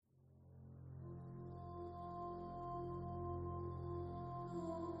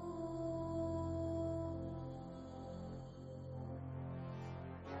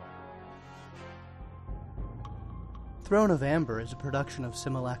Throne of Amber is a production of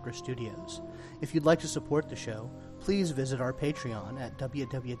Simulacra Studios. If you'd like to support the show, please visit our Patreon at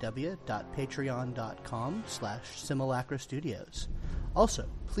www.patreon.com/Simulacra Studios. Also,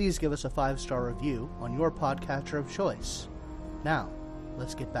 please give us a 5-star review on your podcatcher of choice. Now,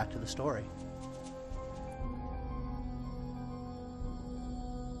 let's get back to the story.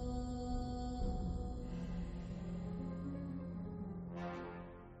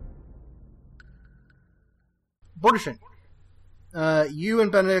 Borgishin, you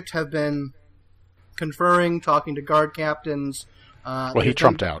and Benedict have been conferring, talking to guard captains. He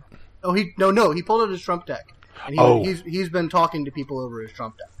trumped out. Oh, he pulled out his trump deck. And he's been talking to people over his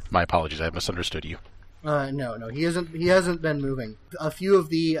trump deck. My apologies, I misunderstood you. No, he hasn't been moving. A few of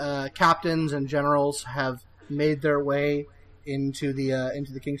the captains and generals have made their way into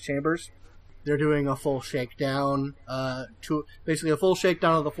the King's Chambers. They're doing a full shakedown, basically a full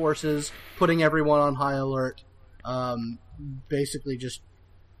shakedown of the forces, putting everyone on high alert. Basically just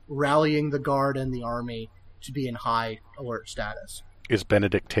rallying the guard and the army to be in high alert status. Is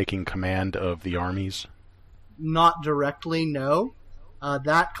Benedict taking command of the armies? Not directly, no.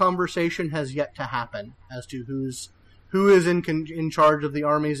 That conversation has yet to happen as to who is in charge of the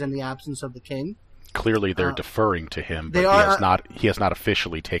armies in the absence of the king. Clearly, they're deferring to him, but he has not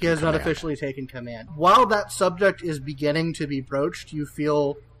officially taken command. He has not officially taken command. While that subject is beginning to be broached, you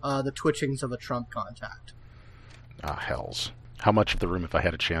feel the twitchings of a trump contact. Ah, hells. How much of the room have I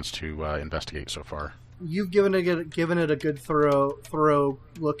had a chance to investigate so far? You've given it a good thorough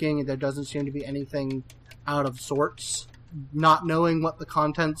looking. There doesn't seem to be anything out of sorts. Not knowing what the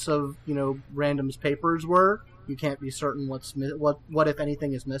contents of Random's papers were, you can't be certain what if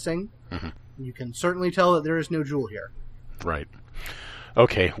anything is missing. Mm-hmm. You can certainly tell that there is no jewel here. Right.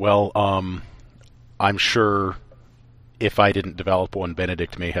 Okay. Well, I'm sure if I didn't develop one,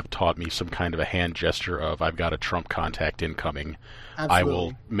 Benedict may have taught me some kind of a hand gesture of I've got a trump contact incoming. Absolutely. I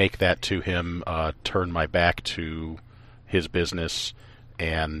will make that to him, turn my back to his business,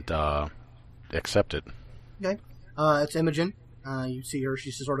 and accept it. Okay. It's Imogen. You see her.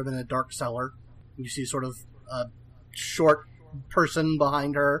 She's sort of in a dark cellar. You see sort of a short person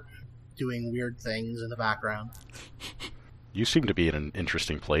behind her doing weird things in the background. You seem to be in an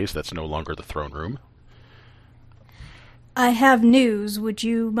interesting place that's no longer the throne room. I have news. Would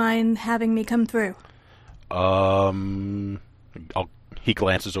you mind having me come through? He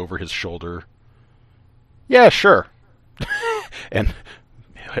glances over his shoulder. Yeah, sure. And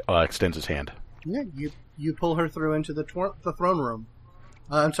extends his hand. Yeah, you pull her through into the throne room.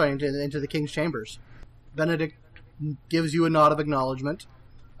 I'm sorry, into the King's Chambers. Benedict gives you a nod of acknowledgement.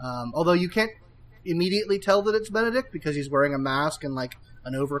 Although you can't immediately tell that it's Benedict because he's wearing a mask and like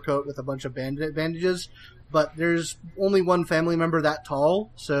an overcoat with a bunch of bandages. But there's only one family member that tall,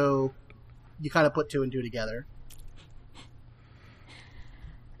 so you kind of put two and two together.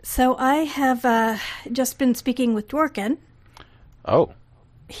 So I have just been speaking with Dworkin. Oh.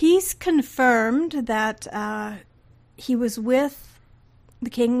 He's confirmed that he was with the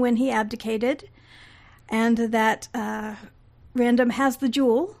king when he abdicated, and that Random has the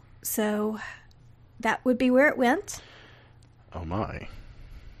jewel, so that would be where it went. Oh my.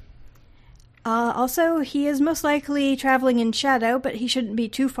 Also, he is most likely traveling in shadow, but he shouldn't be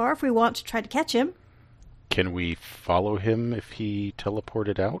too far if we want to try to catch him. Can we follow him if he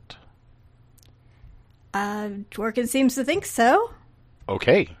teleported out? Dworkin seems to think so.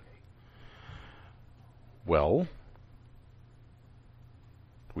 Okay. Well,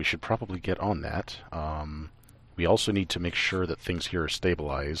 we should probably get on that. We also need to make sure that things here are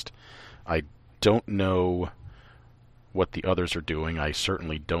stabilized. I don't know what the others are doing. I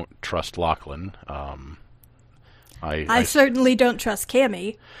certainly don't trust Lachlan. I certainly don't trust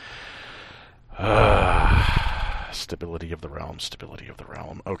Cammy. Stability of the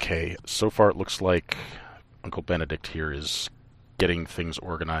realm. Okay, so far it looks like Uncle Benedict here is getting things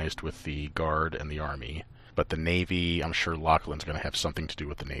organized with the guard and the army. But the Navy, I'm sure Lachlan's going to have something to do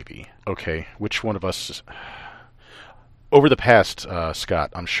with the Navy. Okay, which one of us... Over the past,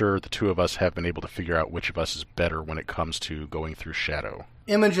 Scott, I'm sure the two of us have been able to figure out which of us is better when it comes to going through shadow.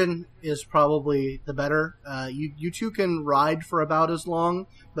 Imogen is probably the better. You two can ride for about as long,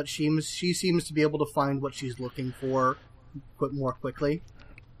 but she seems to be able to find what she's looking for more quickly.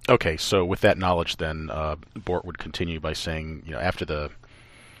 Okay, so with that knowledge then, Bort would continue by saying, after the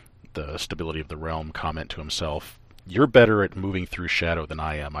stability of the realm comment to himself, you're better at moving through shadow than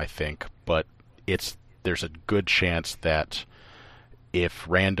I am, I think, but there's a good chance that if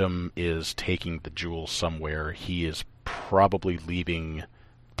Random is taking the jewel somewhere, he is probably leaving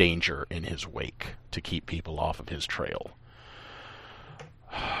danger in his wake to keep people off of his trail.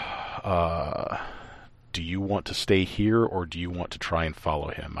 Do you want to stay here, or do you want to try and follow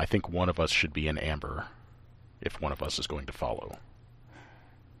him? I think one of us should be in amber, if one of us is going to follow.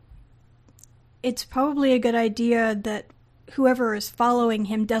 It's probably a good idea that whoever is following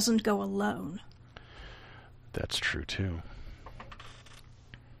him doesn't go alone. That's true, too.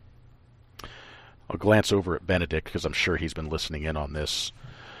 I'll glance over at Benedict, because I'm sure he's been listening in on this.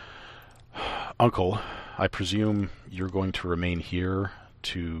 Uncle, I presume you're going to remain here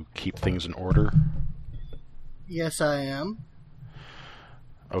to keep things in order? Yes, I am.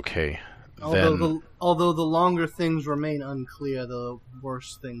 Okay, Although the longer things remain unclear, the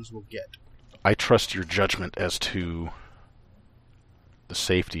worse things will get. I trust your judgment as to the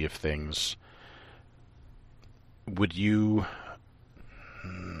safety of things. Would you...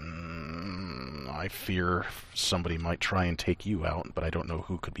 I fear somebody might try and take you out, but I don't know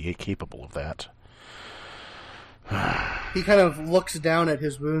who could be capable of that. He kind of looks down at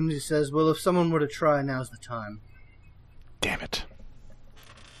his wounds. He says, well, if someone were to try, now's the time. Damn it.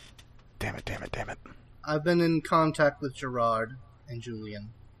 Damn it. I've been in contact with Gerard and Julian.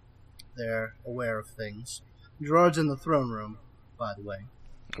 They're aware of things. Gerard's in the throne room, by the way.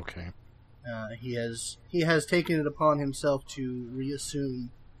 Okay. He has taken it upon himself to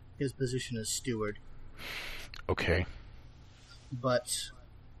reassume his position as steward. Okay. But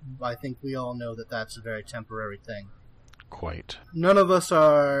I think we all know that that's a very temporary thing. Quite. None of us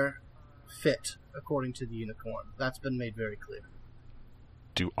are fit, according to the Unicorn. That's been made very clear.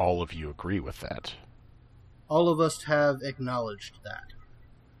 Do all of you agree with that? All of us have acknowledged that.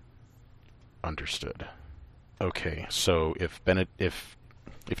 Understood. Okay, so if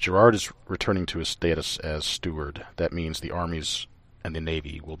Gerard is returning to his status as steward, that means the armies and the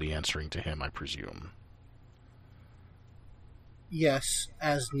navy will be answering to him, I presume. Yes,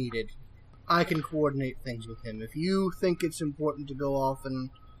 as needed. I can coordinate things with him. If you think it's important to go off and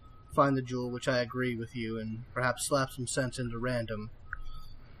find the jewel, which I agree with you, and perhaps slap some sense into Random,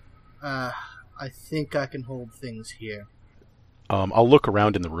 I think I can hold things here. I'll look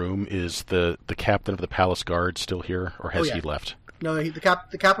around in the room. Is the captain of the palace guard still here, or has he left? No, the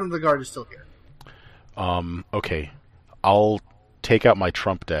captain of the guard is still here. Okay. I'll take out my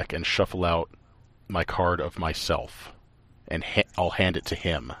trump deck and shuffle out my card of myself, and I'll hand it to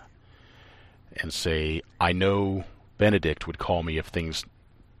him and say, I know Benedict would call me if things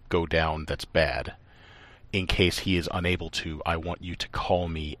go down that's bad. In case he is unable to, I want you to call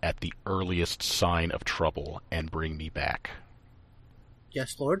me at the earliest sign of trouble and bring me back.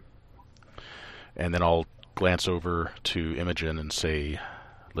 Yes, Lord. And then I'll glance over to Imogen and say,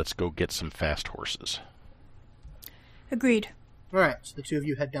 let's go get some fast horses. Agreed. Alright, so the two of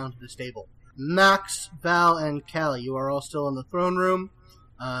you head down to the stable. Max, Val, and Callie, you are all still in the throne room.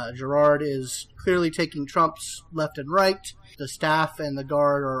 Gerard is clearly taking trumps left and right. The staff and the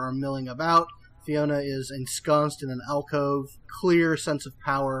guard are milling about. Fiona is ensconced in an alcove, clear sense of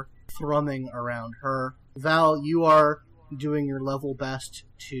power thrumming around her. Val, you are doing your level best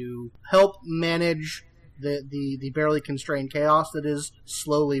to help manage the barely constrained chaos that is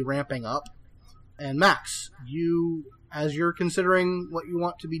slowly ramping up. And Max, as you're considering what you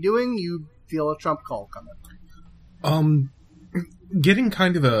want to be doing, you feel a trump call coming. Getting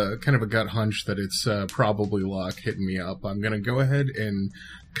kind of a gut hunch that it's probably luck hitting me up, I'm going to go ahead and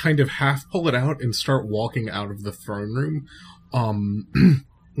kind of half pull it out and start walking out of the throne room. I'm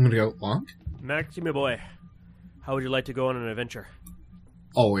going to go, Locke? Maxime boy, how would you like to go on an adventure?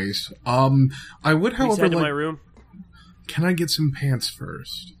 Always. I would, however, like... to my room? Can I get some pants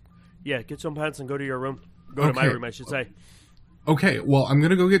first? Yeah, get some pants and go to your room. Go to my room, I should say. Okay, well, I'm going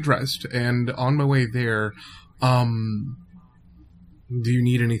to go get dressed, and on my way there, do you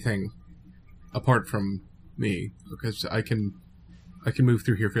need anything apart from me? Because I can move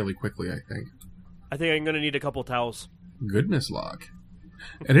through here fairly quickly, I think. I think I'm going to need a couple towels. Goodness, Locke.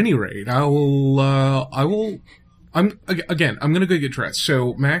 At any rate, I'm going to go get dressed.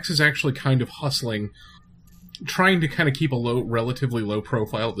 So Max is actually kind of hustling, trying to kind of keep a relatively low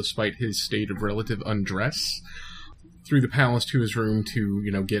profile despite his state of relative undress, through the palace to his room to,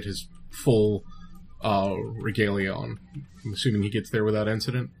 get his full regalia on. I'm assuming he gets there without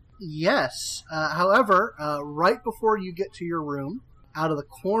incident? Yes. However, right before you get to your room, out of the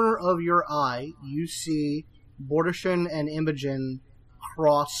corner of your eye, you see Bordishan and Imogen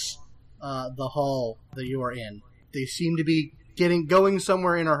cross the hall that you are in. They seem to be going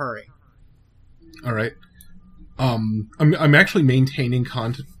somewhere in a hurry. All right. I'm actually maintaining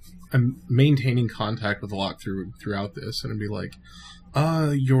contact with Locke throughout this, and I'd be like,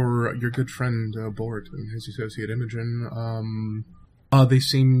 your good friend Bort and his associate Imogen, they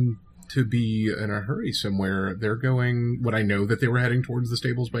seem to be in a hurry somewhere. They're going... Would I know that they were heading towards the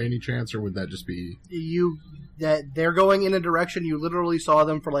stables by any chance, or would that just be... They're going in a direction you literally saw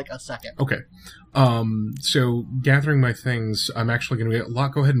them for like a second. Okay. So, gathering my things, I'm actually going to get...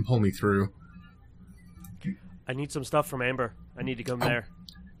 Locke, go ahead and pull me through. I need some stuff from Amber. I need to come there.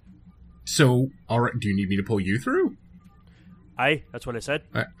 So, alright, do you need me to pull you through? That's what I said.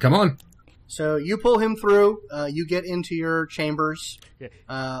 Come on. So you pull him through, you get into your chambers,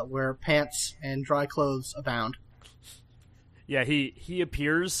 where pants and dry clothes abound. Yeah, he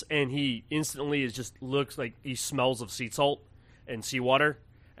appears, and he instantly looks like he smells of sea salt and seawater,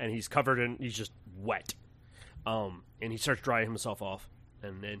 and he's just wet. And he starts drying himself off,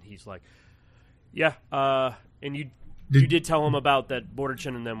 and then he's like, yeah, and you did tell him about that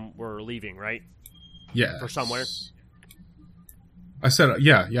Borderchin and them were leaving, right? Yeah. For somewhere? I said,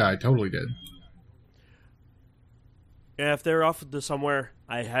 yeah, I totally did. Yeah, if they're off to somewhere,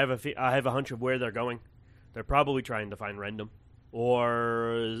 I have a hunch of where they're going. They're probably trying to find Rendam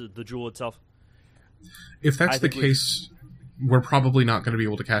or the jewel itself. If that's the case, we're probably not going to be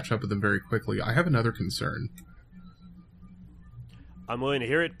able to catch up with them very quickly. I have another concern. I'm willing to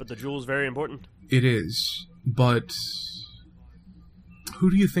hear it, but the jewel is very important. It is, but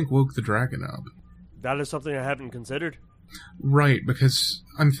who do you think woke the dragon up? That is something I haven't considered. Right, because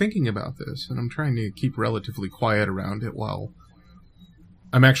I'm thinking about this, and I'm trying to keep relatively quiet around it while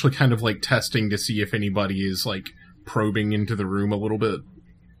I'm actually kind of, like, testing to see if anybody is, like, probing into the room a little bit.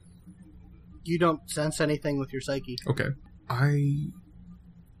 You don't sense anything with your psyche. Okay.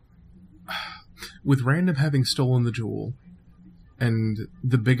 With Random having stolen the jewel, and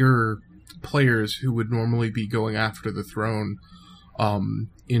the bigger players who would normally be going after the throne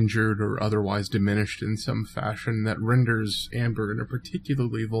injured or otherwise diminished in some fashion, that renders Amber in a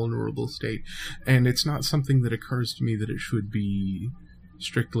particularly vulnerable state. And it's not something that occurs to me that it should be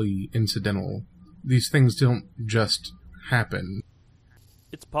strictly incidental. These things don't just happen.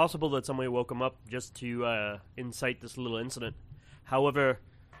 It's possible that somebody woke him up just to incite this little incident. However,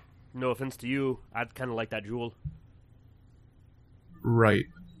 no offense to you, I'd kind of like that jewel. Right.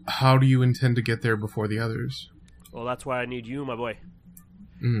 How do you intend to get there before the others? Well, that's why I need you, my boy.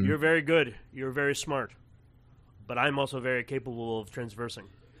 You're very good. You're very smart. But I'm also very capable of transversing.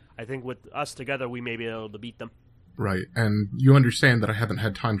 I think with us together, we may be able to beat them. Right, and you understand that I haven't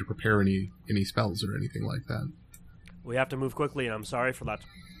had time to prepare any spells or anything like that. We have to move quickly, and I'm sorry for that.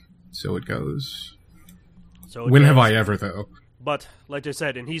 So it goes. When have I ever, though? But, like I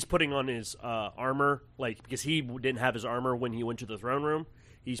said, and he's putting on his armor, like, because he didn't have his armor when he went to the throne room.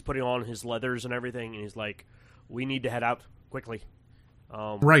 He's putting on his leathers and everything, and he's like, we need to head out quickly.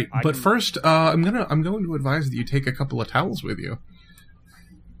 Right, but first, I'm going to advise that you take a couple of towels with you.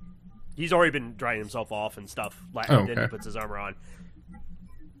 He's already been drying himself off and stuff. Then he puts his armor on.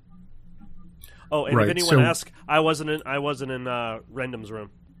 Oh, and if anyone asks, I wasn't in Rendam's room.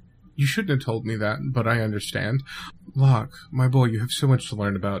 You shouldn't have told me that, but I understand. Locke, my boy, you have so much to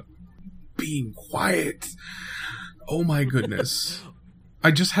learn about being quiet. Oh my goodness.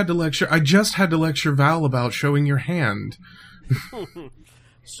 I just had to lecture Val about showing your hand.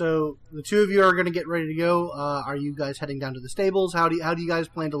 So the two of you are going to get ready to go. Are you guys heading down to the stables? How do you guys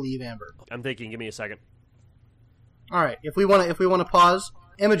plan to leave Amber? I'm thinking. Give me a second. All right. If we want to pause,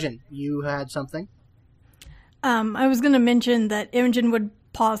 Imogen, you had something. I was going to mention that Imogen would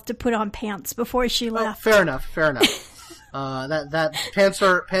pause to put on pants before she left. Fair enough. That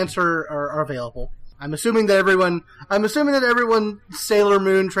pants are available. I'm assuming that everyone Sailor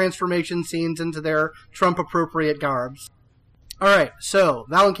Moon transformation scenes into their Trump appropriate garbs. All right, so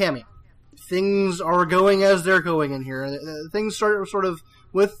Val and Cammy, things are going as they're going in here. Things start sort of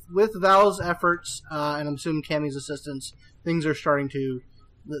with Val's efforts, and I'm assuming Cammy's assistance. Things are starting to.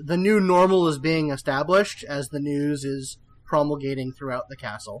 The new normal is being established as the news is promulgating throughout the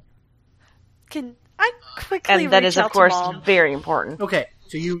castle. Can I quickly and that reach is, of out course, to Mom? very important. Okay,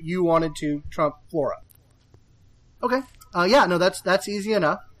 so you wanted to trump Flora. Okay, yeah, no, that's easy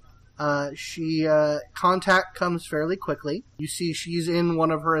enough. She contact comes fairly quickly. You see she's in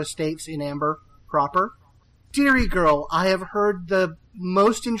one of her estates in Amber proper. Dearie girl, I have heard the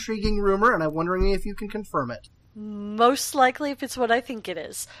most intriguing rumor, and I'm wondering if you can confirm it. Most likely, if it's what I think it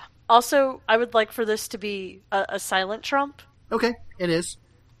is. Also, I would like for this to be a silent trump. Okay, it is.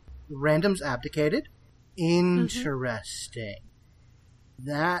 Random's abdicated. Interesting.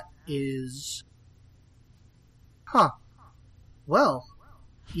 That is... Huh. Well...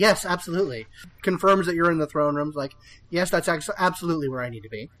 Yes, absolutely. Confirms that you're in the throne room. Like, yes, that's absolutely where I need to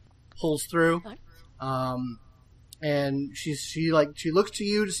be. Pulls through. And she looks to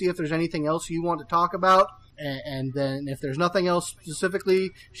you to see if there's anything else you want to talk about. And then if there's nothing else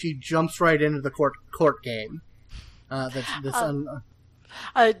specifically, she jumps right into the court game.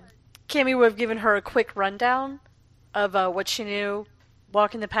 Cammy would have given her a quick rundown of what she knew,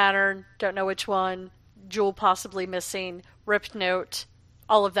 walking the pattern, don't know which one, jewel possibly missing, ripped note,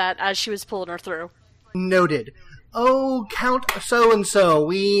 all of that as she was pulling her through. Noted. Oh, Count so and so.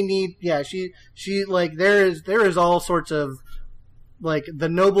 We need. Yeah, she like there is all sorts of. Like, the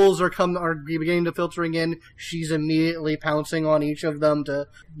nobles are beginning to filtering in. She's immediately pouncing on each of them to,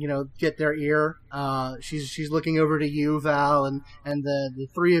 get their ear. She's looking over to you, Val, and the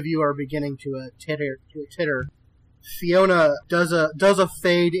three of you are beginning to titter. Fiona does a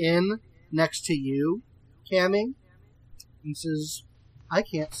fade in next to you, Cammy, and says, "I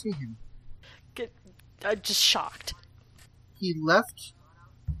can't see him." Just shocked. He left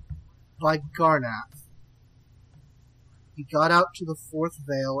by Garnath. He got out to the Fourth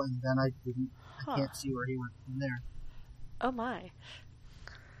Vale, and then I can't see where he went from there. Oh my.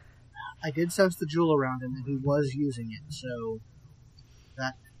 I did sense the jewel around him, and he was using it, so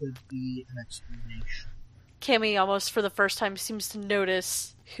that could be an explanation. Cammy, almost for the first time, seems to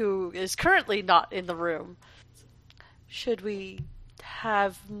notice who is currently not in the room. Should we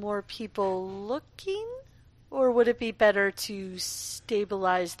have more people looking? Or would it be better to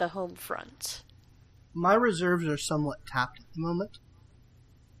stabilize the home front? My reserves are somewhat tapped at the moment.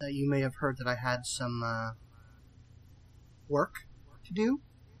 You may have heard that I had some work to do,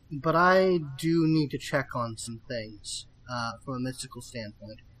 but I do need to check on some things from a mystical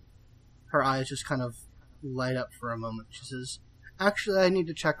standpoint. Her eyes just kind of light up for a moment. She says, "Actually, I need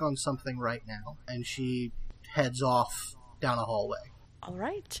to check on something right now," and she heads off down a hallway. All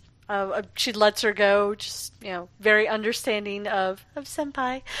right. She lets her go, just, very understanding of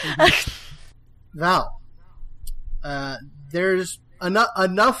senpai. Mm-hmm. Val, there's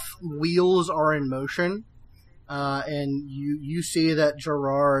enough wheels are in motion, and you see that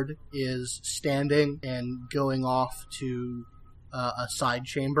Gerard is standing and going off to a side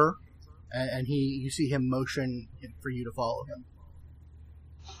chamber, and you see him motion for you to follow him.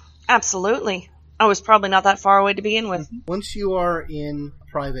 Absolutely. I was probably not that far away to begin with. Once you are in a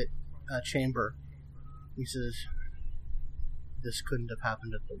private chamber, he says, "This couldn't have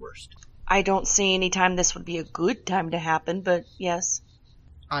happened at the worst." I don't see any time this would be a good time to happen, but yes.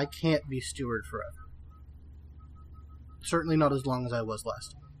 I can't be steward forever. Certainly not as long as I was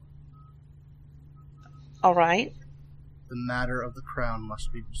last time. All right. The matter of the crown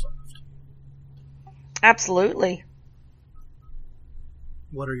must be resolved. Absolutely.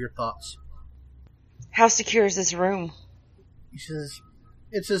 What are your thoughts? How secure is this room? He says,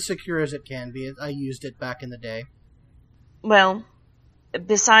 "It's as secure as it can be. I used it back in the day." Well,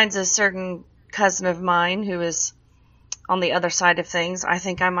 besides a certain cousin of mine who is on the other side of things, I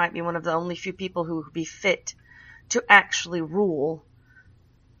think I might be one of the only few people who would be fit to actually rule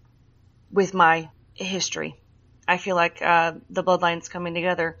with my history. I feel like the bloodlines coming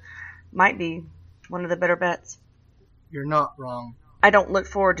together might be one of the better bets. You're not wrong. I don't look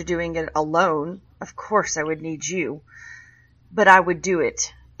forward to doing it alone. Of course I would need you. But I would do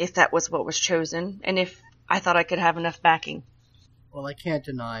it if that was what was chosen, and if I thought I could have enough backing. Well, I can't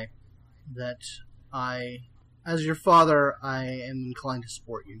deny that as your father, I am inclined to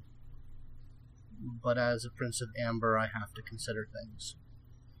support you. But as a Prince of Amber, I have to consider things.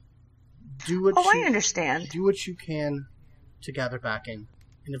 I understand. Do what you can to gather backing,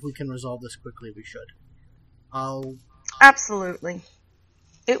 and if we can resolve this quickly, we should. Absolutely.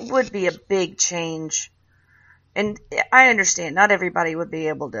 It would be a big change. And I understand, not everybody would be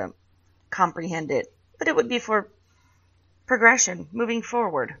able to comprehend it, but it would be for progression, moving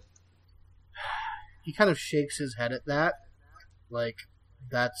forward. He kind of shakes his head at that,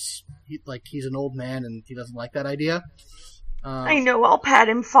 he's an old man and he doesn't like that idea. I know, I'll pat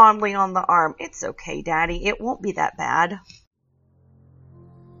him fondly on the arm. It's okay, Daddy, it won't be that bad.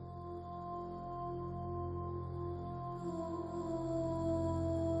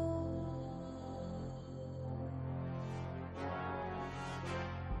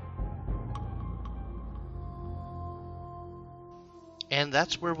 And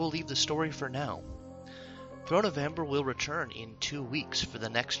that's where we'll leave the story for now. Throne of Amber will return in 2 weeks for the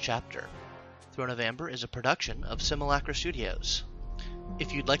next chapter. Throne of Amber is a production of Simulacra Studios.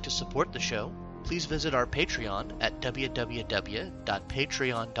 If you'd like to support the show, please visit our Patreon at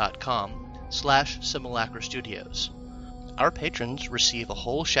www.patreon.com/Simulacra Studios. Our patrons receive a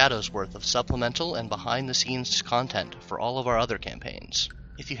whole shadow's worth of supplemental and behind-the-scenes content for all of our other campaigns.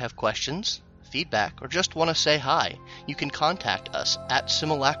 If you have questions, feedback, or just want to say hi, you can contact us at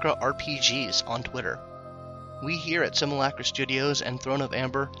Simulacra RPGs on Twitter. We here at Simulacra Studios and Throne of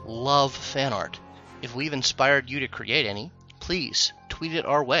Amber love fan art. If we've inspired you to create any, please tweet it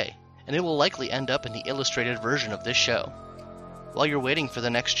our way, and it will likely end up in the illustrated version of this show. While you're waiting for the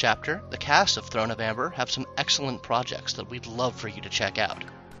next chapter, the cast of Throne of Amber have some excellent projects that we'd love for you to check out.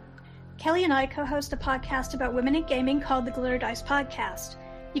 Kelly and I co-host a podcast about women in gaming called the Glitter Dice Podcast.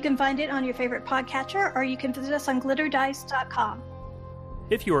 You can find it on your favorite podcatcher, or you can visit us on glitterdice.com.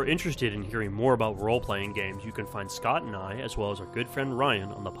 If you are interested in hearing more about role-playing games, you can find Scott and I, as well as our good friend Ryan,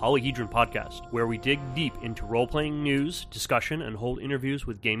 on the Polyhedron podcast, where we dig deep into role-playing news, discussion, and hold interviews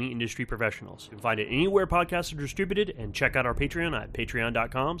with gaming industry professionals. You can find it anywhere podcasts are distributed, and check out our Patreon at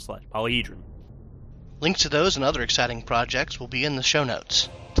patreon.com/polyhedron. Links to those and other exciting projects will be in the show notes.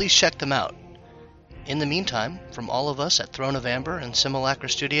 Please check them out. In the meantime, from all of us at Throne of Amber and Simulacra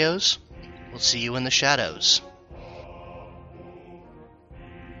Studios, we'll see you in the shadows.